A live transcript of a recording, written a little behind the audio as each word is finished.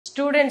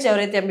Students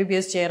ఎవరైతే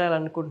MBBS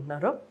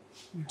చేరాలనుకుంటున్నారో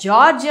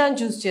జార్జియాని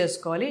చూస్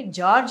చేసుకోవాలి,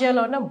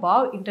 జార్జియాలో ఉన్న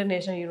బావ్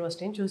ఇంటర్నేషనల్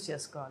యూనివర్సిటీని చూస్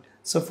చేసుకోవాలి.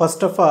 సో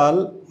ఫస్ట్ ఆఫ్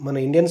ఆల్ మన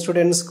ఇండియన్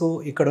స్టూడెంట్స్కు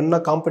ఇక్కడ ఉన్న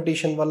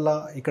కాంపిటీషన్ వల్ల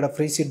ఇక్కడ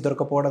ఫ్రీ సీట్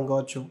దొరకపోవడం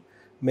కావచ్చు,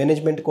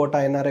 management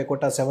quota NRI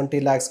quota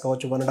 70 lakhs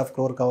కావచ్చు, 1.5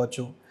 crore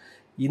కావచ్చు,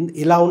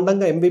 ఇలా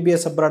ఉండగా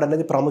ఎంబీబీఎస్ అబ్రాడ్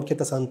అనేది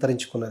ప్రాముఖ్యత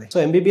సంతరించుకున్నది. సో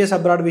ఎంబీబీఎస్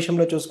అబ్రాడ్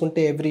విషయంలో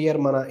చూసుకుంటే ఎవ్రీ ఇయర్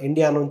మన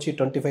ఇండియా నుంచి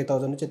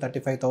 25,000 నుంచి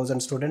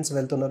 35,000 స్టూడెంట్స్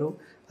వెళ్తున్నారు.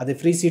 అది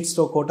ఫ్రీ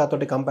సీట్స్తో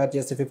కోటాతోటి కంపేర్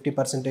చేస్తే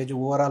 50%,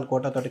 ఓవరాల్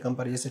కోటాతోటి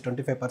కంపేర్ చేస్తే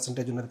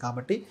 25% ఉన్నది.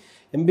 కాబట్టి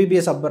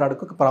ఎంబీబీఎస్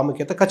అబ్రాడ్కు ఒక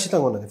ప్రాముఖ్యత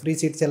ఖచ్చితంగా ఉన్నది. ఫ్రీ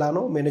సీట్స్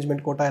ఎలానో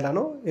మేనేజ్మెంట్ కోటా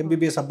ఎలానో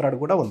ఎంబీబీఎస్ అబ్రాడ్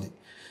కూడా ఉంది.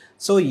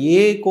 సో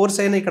ఏ కోర్స్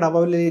అయినా ఇక్కడ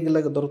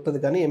అవైలబుల్గా దొరుకుతుంది,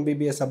 కానీ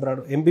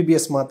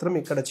ఎంబీబీఎస్ మాత్రం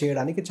ఇక్కడ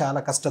చేయడానికి చాలా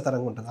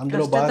కష్టతరంగా ఉంటుంది.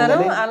 అందులో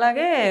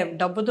అలాగే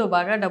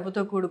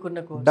డబ్బుతో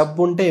కూడుకున్న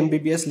డబ్బు ఉంటే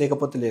ఎంబీబీఎస్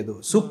లేకపోతే లేదు,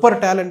 సూపర్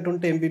టాలెంట్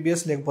ఉంటే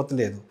ఎంబీబీఎస్ లేకపోతే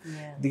లేదు.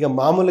 ఇక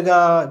మామూలుగా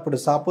ఇప్పుడు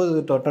సపోజ్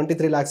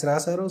 23 lakhs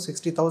రాశారు,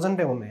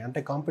 60,000 ఉన్నాయి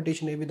అంటే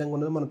కాంపిటీషన్ ఏ విధంగా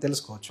ఉన్నదో మనం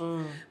తెలుసుకోవచ్చు.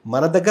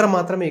 మన దగ్గర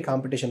మాత్రమే ఈ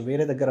కాంపిటీషన్,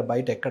 వేరే దగ్గర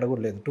బయట ఎక్కడ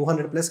కూడా లేదు.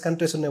 200+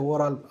 కంట్రీస్ ఉన్నాయి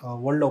ఓవరాల్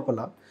వరల్డ్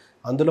లోపల.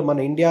 అందులో మన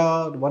ఇండియా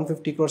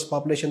 150 crores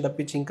పాపులేషన్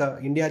తప్పించి ఇంకా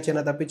ఇండియా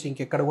చైనా తప్పించి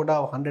ఇంకెక్కడ కూడా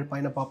 100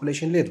 పైన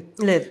పాపులేషన్ లేదు.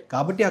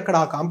 కాబట్టి అక్కడ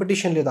ఆ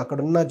కాంపిటీషన్ లేదు. అక్కడ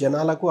ఉన్న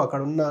జనాలకు, అక్కడ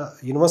ఉన్న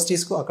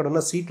యూనివర్సిటీస్కు, అక్కడ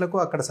ఉన్న సీట్లకు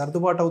అక్కడ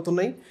సర్దుబాటు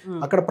అవుతున్నాయి,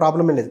 అక్కడ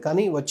ప్రాబ్లమే లేదు.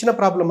 కానీ వచ్చిన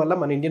ప్రాబ్లం వల్ల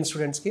మన ఇండియన్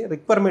స్టూడెంట్స్కి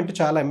రిక్వైర్మెంట్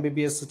చాలా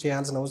ఎంబీబీఎస్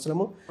చేయాల్సిన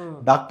అవసరము,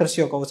 డాక్టర్స్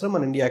యొక్క అవసరం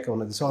మన ఇండియాకే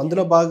ఉన్నది. సో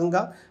అందులో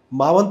భాగంగా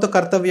మా వంతు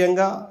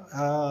కర్తవ్యంగా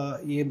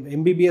ఈ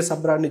ఎంబీబీఎస్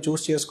అబ్రాడ్ని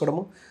చూస్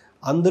చేసుకోవడము,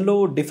 అందులో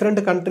డిఫరెంట్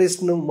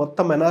కంట్రీస్ను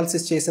మొత్తం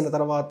అనాలిసిస్ చేసిన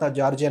తర్వాత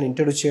జార్జియాని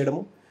ఇంట్రడ్యూస్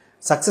చేయడము,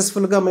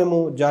 సక్సెస్ఫుల్గా మేము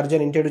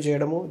జార్జియాని ఇంట్రడ్యూస్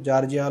చేయడము,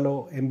 జార్జియాలో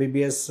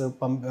ఎంబీబీఎస్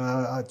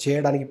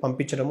చేయడానికి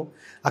పంపించడము,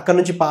 అక్కడ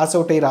నుంచి పాస్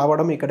అవుట్ అయ్యి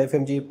రావడం, ఇక్కడ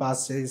ఎఫ్ఎంజీ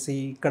పాస్ చేసి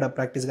ఇక్కడ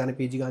ప్రాక్టీస్ కానీ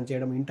పీజీ కానీ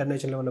చేయడం,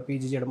 ఇంటర్నేషనల్ లెవెల్లో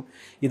పీజీ చేయడం,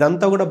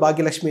 ఇదంతా కూడా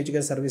భాగ్యలక్ష్మి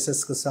ఎడ్యుకేషన్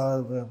సర్వీసెస్కి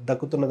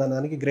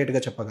దక్కుతున్నదానికి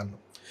గ్రేట్గా చెప్పగలను.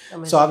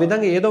 సో ఆ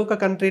విధంగా ఏదో ఒక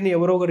కంట్రీని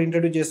ఎవరో ఒకరు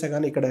ఇంట్రడ్యూస్ చేస్తే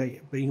కానీ ఇక్కడ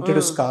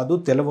ఇంట్రడ్యూస్ కాదు,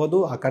 తెలియదు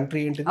ఆ కంట్రీ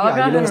ఏంటిది, ఆ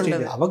యూనివర్సిటీ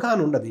అవగాహన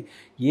ఉండదు.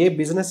 ఏ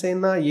బిజినెస్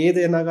అయినా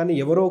ఏదైనా కానీ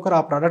ఎవరో ఒకరు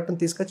ఆ ప్రోడక్ట్ని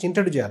తీసుకొచ్చి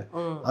ఇంట్రడ్యూస్ చేయాలి.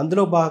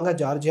 అందులో భాగంగా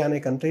జార్జియా అనే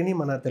కంట్రీని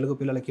మన తెలుగు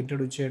పిల్లలకి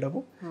ఇంట్రడ్యూస్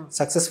చేయడము,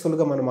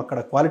 సక్సెస్ఫుల్గా మనం అక్కడ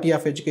quality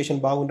of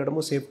education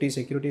బాగుండడము, safety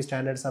security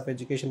standards of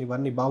education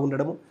ఇవన్నీ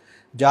బాగుండడము,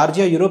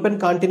 జార్జియా యూరోపియన్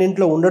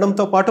కాంటినెంట్లో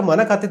ఉండడంతో పాటు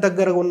మనకు అతి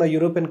దగ్గరగా ఉన్న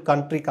యూరోపియన్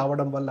కంట్రీ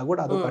కావడం వల్ల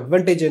కూడా అదొక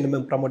అడ్వాంటేజ్ అయింది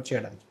మేము ప్రమోట్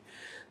చేయడానికి.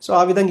 సో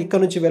ఆ విధంగా ఇక్కడ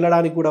నుంచి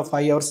వెళ్ళడానికి కూడా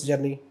 5 hours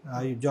journey.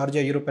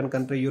 Georgia European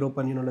country,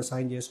 European యూనియన్లో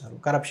సైన్ చేశారు.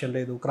 కరప్షన్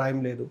లేదు, క్రైమ్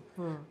లేదు,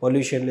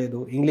 పొల్యూషన్ లేదు,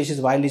 ఇంగ్లీష్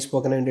ఇస్ వైడ్లీ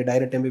స్పోకెన్ అండి,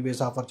 డైరెక్ట్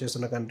ఎంబీబీఎస్ ఆఫర్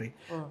చేస్తున్న కంట్రీ.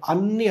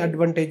 అన్ని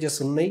అడ్వాంటేజెస్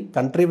ఉన్నాయి.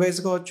 కంట్రీ వైజ్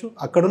కావచ్చు,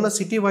 అక్కడున్న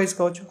సిటీ వైజ్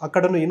కావచ్చు,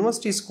 అక్కడున్న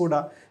యూనివర్సిటీస్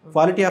కూడా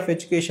quality of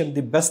education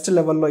the best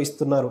లెవెల్లో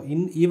ఇస్తున్నారు.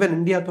 ఈవెన్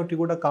ఇండియా తోటి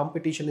కూడా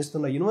కాంపిటీషన్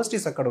ఇస్తున్న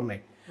యూనివర్సిటీస్ అక్కడ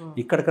ఉన్నాయి.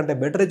 ఇక్కడ కంటే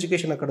బెటర్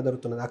ఎడ్యుకేషన్ అక్కడ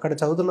దొరుకుతున్నది. అక్కడ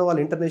చదువుతున్న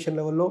వాళ్ళు ఇంటర్నేషనల్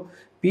లెవెల్లో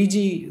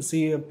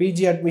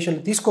పీజీ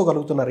అడ్మిషన్లు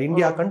తీసుకోగలుగుతున్నారు.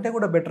 ఇండియా కంటే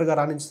కూడా బెటర్గా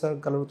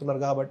రాణించగలుగుతున్నారు.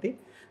 కాబట్టి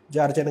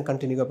జార్జియాని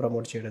కంటిన్యూగా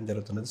ప్రమోట్ చేయడం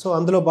జరుగుతున్నది. సో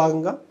అందులో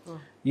భాగంగా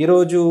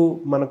ఈరోజు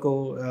మనకు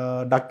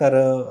డాక్టర్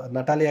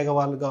నటాలియా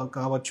వాళ్ళు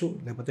కావచ్చు,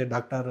 లేకపోతే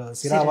డాక్టర్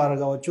సిరావార్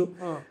కావచ్చు,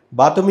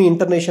 బాతుమి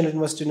ఇంటర్నేషనల్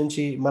యూనివర్సిటీ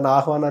నుంచి మన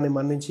ఆహ్వానాన్ని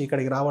మన్నించి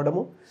ఇక్కడికి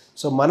రావడము.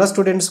 సో మన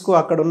స్టూడెంట్స్కు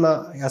అక్కడున్న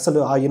అసలు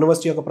ఆ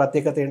యూనివర్సిటీ యొక్క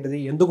ప్రత్యేకత ఏంటిది,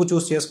 ఎందుకు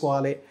చూస్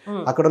చేసుకోవాలి,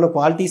 అక్కడున్న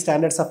క్వాలిటీ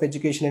స్టాండర్డ్స్ ఆఫ్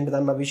ఎడ్యుకేషన్ ఏంటిది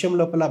అన్న విషయం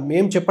లోపల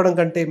మేము చెప్పడం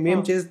కంటే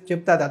మేము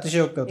చెప్తే అది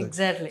అతిశయోక్తి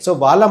అవుతుంది. సో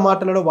వాళ్ళ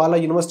మాటలలో వాళ్ళ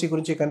యూనివర్సిటీ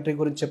గురించి, కంట్రీ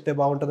గురించి చెప్తే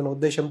బాగుంటుందన్న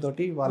ఉద్దేశంతో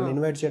వాళ్ళని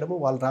ఇన్వైట్ చేయడము,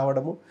 వాళ్ళు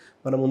రావడము,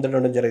 మనం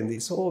ముందుండడం జరిగింది.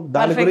 సో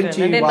దాని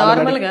గురించి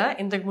నార్మల్గా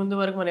ఇంతకు ముందు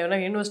వరకు మనం ఏమైనా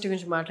యూనివర్సిటీ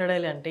గురించి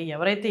మాట్లాడాలి అంటే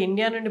ఎవరైతే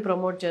ఇండియా నుండి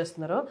ప్రమోట్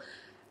చేస్తున్నారో,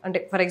 అంటే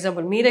ఫర్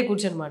ఎగ్జాంపుల్ మీరే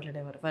కూర్చొని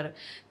మాట్లాడేవారు.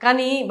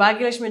 కానీ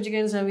భాగ్యలక్ష్మి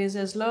ఎడ్యుకేషన్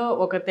సర్వీసెస్లో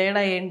ఒక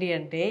తేడా ఏంటి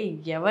అంటే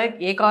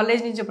ఏ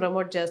కాలేజ్ నుంచి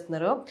ప్రమోట్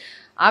చేస్తున్నారో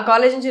ఆ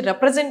కాలేజ్ నుంచి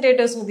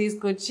రిప్రజెంటేటివ్స్ని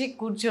తీసుకొచ్చి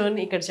కూర్చొని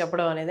ఇక్కడ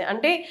చెప్పడం అనేది,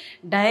 అంటే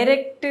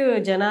డైరెక్ట్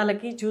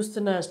జనాలకి,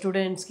 చూస్తున్న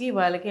స్టూడెంట్స్కి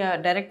వాళ్ళకి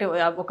డైరెక్ట్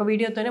ఒక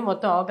వీడియోతోనే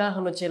మొత్తం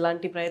అవగాహన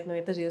వచ్చేలాంటి ప్రయత్నం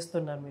అయితే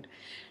చేస్తున్నారు మీరు.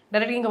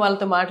 డైరెక్ట్గా ఇంకా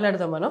వాళ్ళతో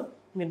మాట్లాడదాం మనం,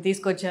 మీరు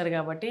తీసుకొచ్చారు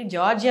కాబట్టి.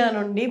 జార్జియా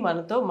నుండి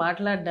మనతో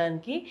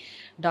మాట్లాడడానికి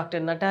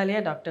డాక్టర్ నటాలియా,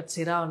 డాక్టర్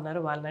సిరా ఉన్నారు.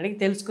 వాళ్ళని అడిగి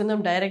తెలుసుకుందాం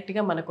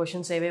డైరెక్ట్గా మన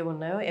క్వశ్చన్స్ ఏవేవి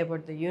ఉన్నాయో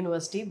అబౌట్ ద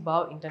యూనివర్సిటీ,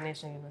 బావ్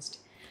ఇంటర్నేషనల్ యూనివర్సిటీ.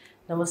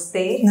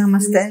 నమస్తే.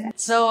 నమస్తే.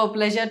 So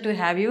pleasure to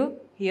have you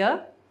here.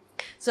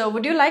 So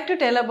would you like to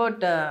tell about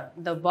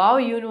the BAU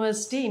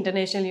University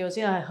International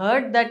University? I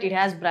heard that it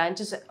has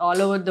branches all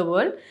over the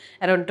world,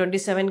 around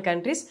 27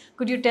 countries.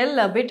 Could you tell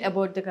a bit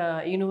about the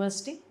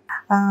university?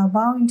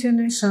 BAU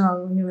International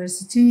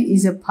University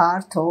is a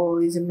part or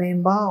is a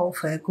member of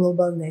a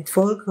global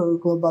network,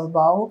 Global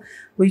BAU,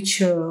 which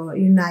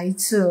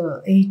unites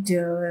 8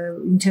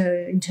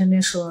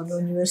 international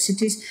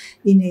universities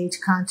in 8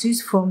 countries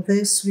from the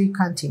 3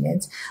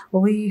 continents.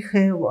 We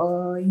have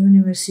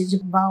university,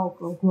 BAU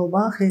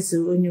Global has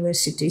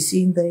universities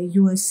in the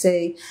USA,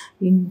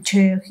 in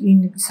Czech, in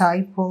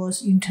Cyprus,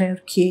 in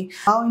Turkey.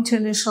 BAU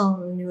International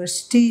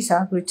Universities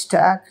are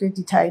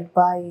accredited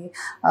by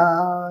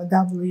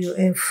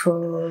WFME.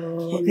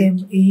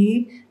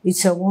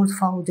 It's a World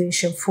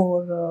Foundation for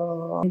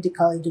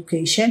Medical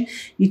Education.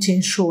 It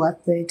ensures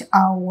that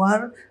our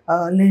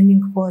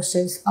learning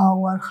process.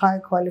 Our high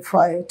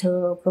qualified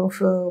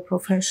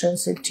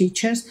professions and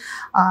teachers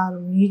are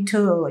meet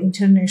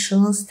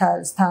international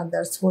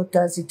standards. What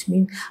does it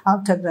mean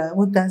after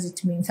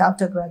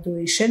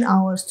graduation?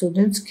 Our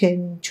students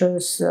can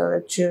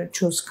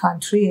choose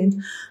country and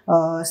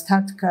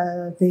start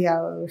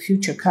their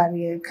future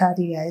career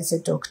as a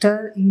doctor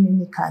in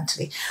any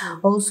country.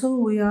 Also,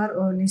 we are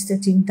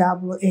listed in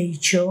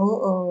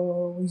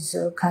WHO with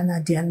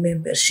Canadian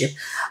membership.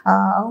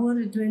 Our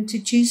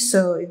advantages,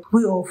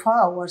 we offer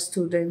our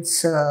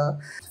students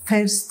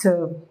first,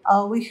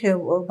 we have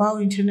BAU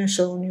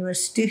International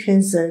University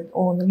has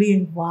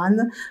only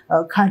one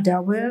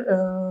cadaver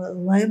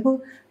lab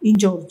in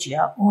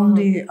Georgia.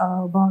 Only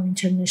BAU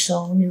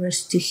International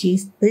University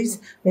has this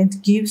and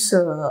gives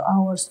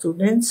our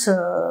students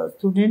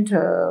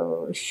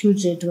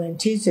huge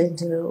advantage and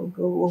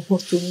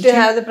opportunity to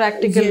have the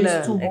practical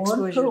to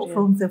exposure work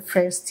from the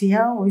first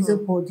year with a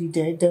body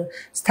that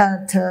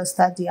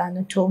study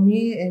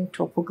anatomy and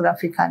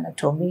topographic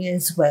anatomy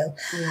as well.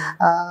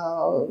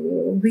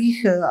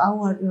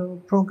 Our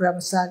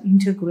programs are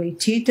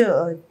integrated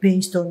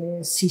based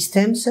on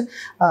systems.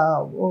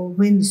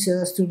 When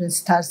students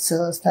start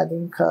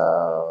studying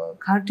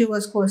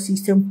cardiovascular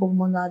system,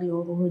 pulmonary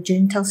or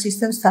genital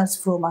system, starts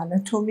from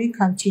anatomy,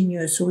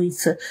 continues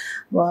with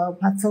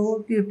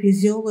pathology,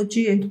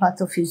 physiology, and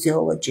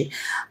pathophysiology.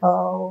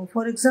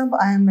 For example,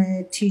 I am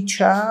a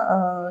teacher,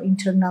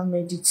 internal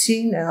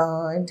medicine,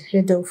 and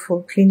head of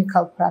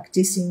clinical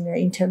practice in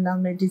internal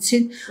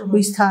medicine.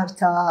 We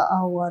start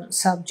our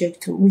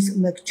subject with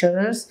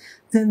lecturers.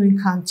 Then we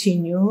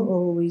continue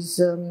with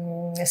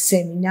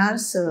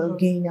seminars,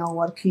 gain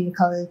our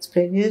clinical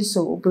experience.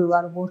 So we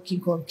are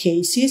working on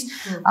cases.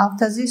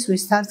 After this, we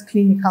start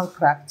clinical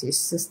practice.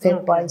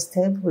 Step by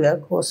step, we are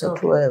closer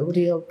to a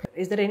real.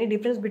 Is there any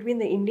difference between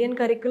the Indian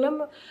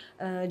curriculum,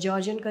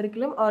 Georgian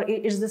curriculum, or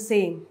is the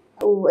same?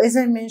 As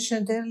I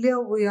mentioned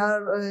earlier, we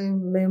are a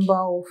member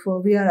of,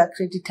 we are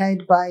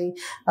accredited by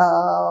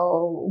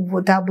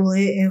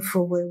WAF,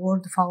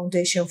 World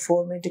Foundation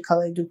for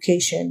Medical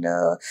Education.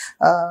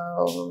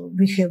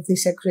 We have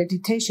this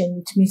accreditation.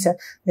 It means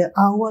that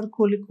our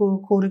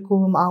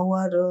curriculum,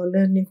 our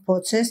learning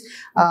process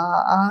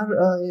are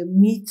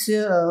meet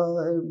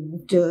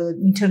the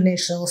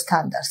international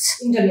standards.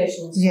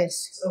 International.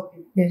 Yes.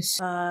 Okay. Yes.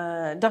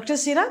 Dr.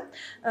 Sira,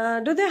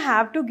 do they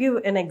have to give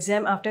an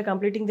exam after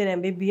completing their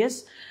MBBS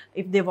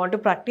if they want to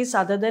practice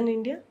other than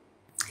India?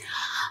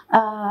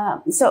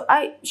 So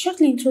I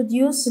shortly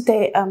introduce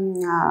the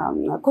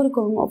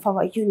curriculum of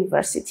our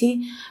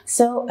university.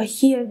 So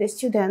here the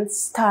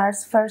students start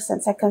first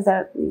and second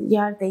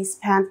year they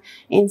spend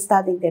in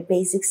studying the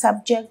basic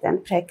subject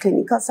and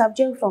preclinical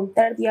subject. From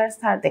third year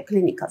start the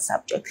clinical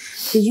subject.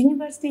 The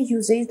university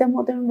uses the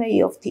modern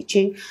way of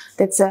teaching.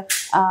 That's a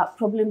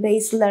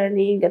problem-based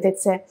learning.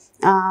 That's a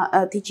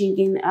teaching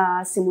in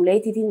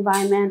simulated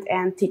environment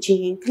and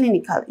teaching in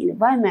clinical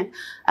environment.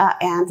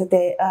 And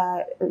the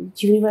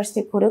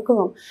university curriculum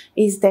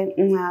is the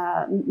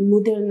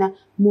modern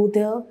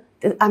model,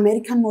 the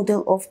American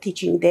model of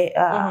teaching the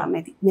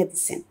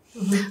medicine.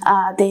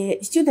 The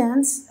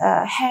students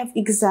have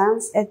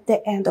exams at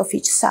the end of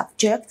each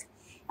subject,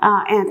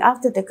 and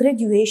after the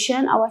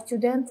graduation, our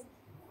students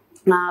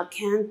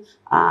can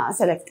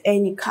select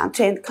any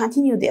country and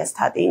continue their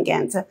studying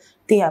and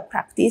their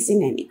practice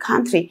in any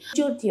country.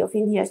 Majority of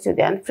Indian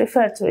students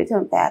prefer to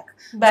return back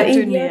to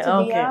India,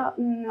 to their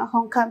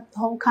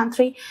home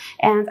country,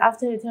 and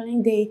after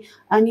returning, they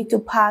need to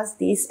pass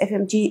this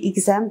FMG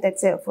exam.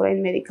 That's a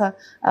foreign medical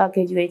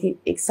graduating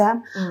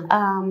exam.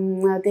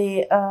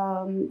 The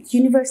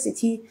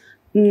university,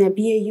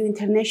 BAU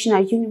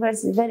International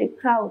University, is very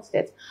proud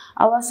that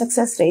our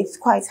success rate is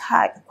quite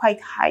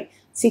high.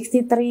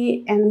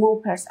 63 and more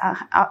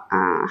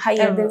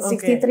higher than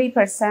 63%.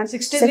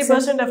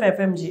 63% of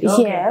FMG.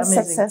 Okay, yes,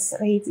 amazing. Success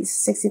rate is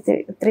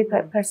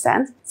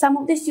 63%. Some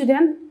of the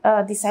students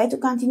decide to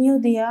continue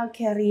their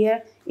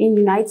career in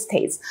United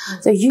States.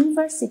 The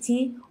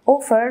university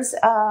offers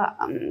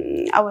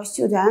our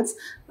students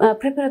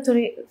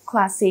preparatory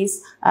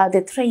classes,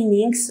 the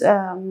trainings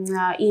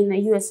in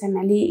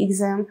USMLE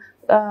exam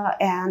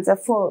and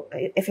for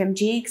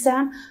FMG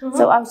exam.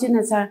 So our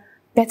students are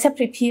better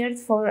prepared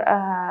for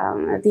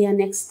their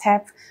next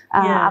step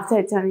after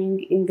returning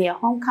in their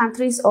home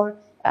countries or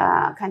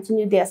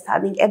continue their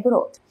studying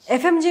abroad.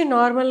 FMG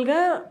నార్మల్గా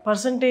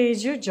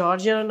percentage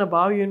Georgia ఉన్న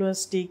BAU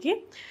యూనివర్సిటీకి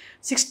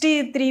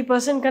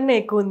 63% కన్నా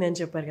ఎక్కువ ఉంది అని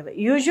చెప్పారు కదా.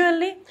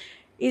 Usually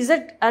is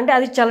that అంటే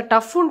అది చాలా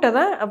టఫ్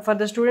ఉంటుందా for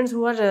the students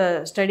who are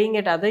studying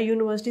at other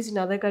universities in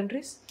other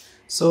countries?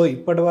 So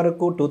ఇప్పటి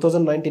వరకు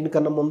 2019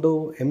 కన్నా ముందు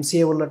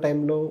ఎంసీఏ ఉన్న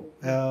టైంలో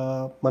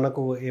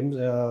మనకు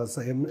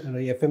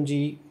ఎఫ్ఎంజీ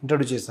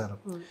ఇంట్రొడ్యూస్ చేశారు.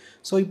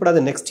 సో ఇప్పుడు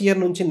అది నెక్స్ట్ ఇయర్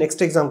నుంచి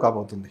నెక్స్ట్ ఎగ్జామ్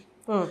కాబోతుంది.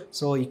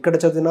 సో ఇక్కడ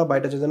చదివినా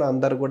బయట చదివినా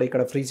అందరు కూడా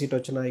ఇక్కడ ఫ్రీ సీట్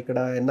వచ్చినా ఇక్కడ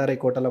ఎన్ఆర్ఐ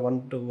కోటాలో 1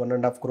 to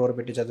 1.5 crore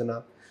పెట్టి చదివినా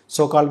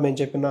సోకాల్ మేము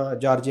చెప్పిన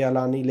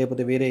జార్జియాలా అని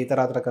లేకపోతే వేరే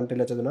ఇతర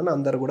కంట్రీలో చదివినా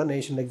అందరూ కూడా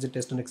నేషనల్ ఎగ్జిట్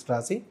టెస్ట్ నెక్స్ట్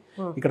రాసి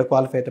ఇక్కడ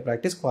క్వాలిఫై అయితే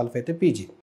ప్రాక్టీస్, క్వాలిఫై అయితే పీజీ.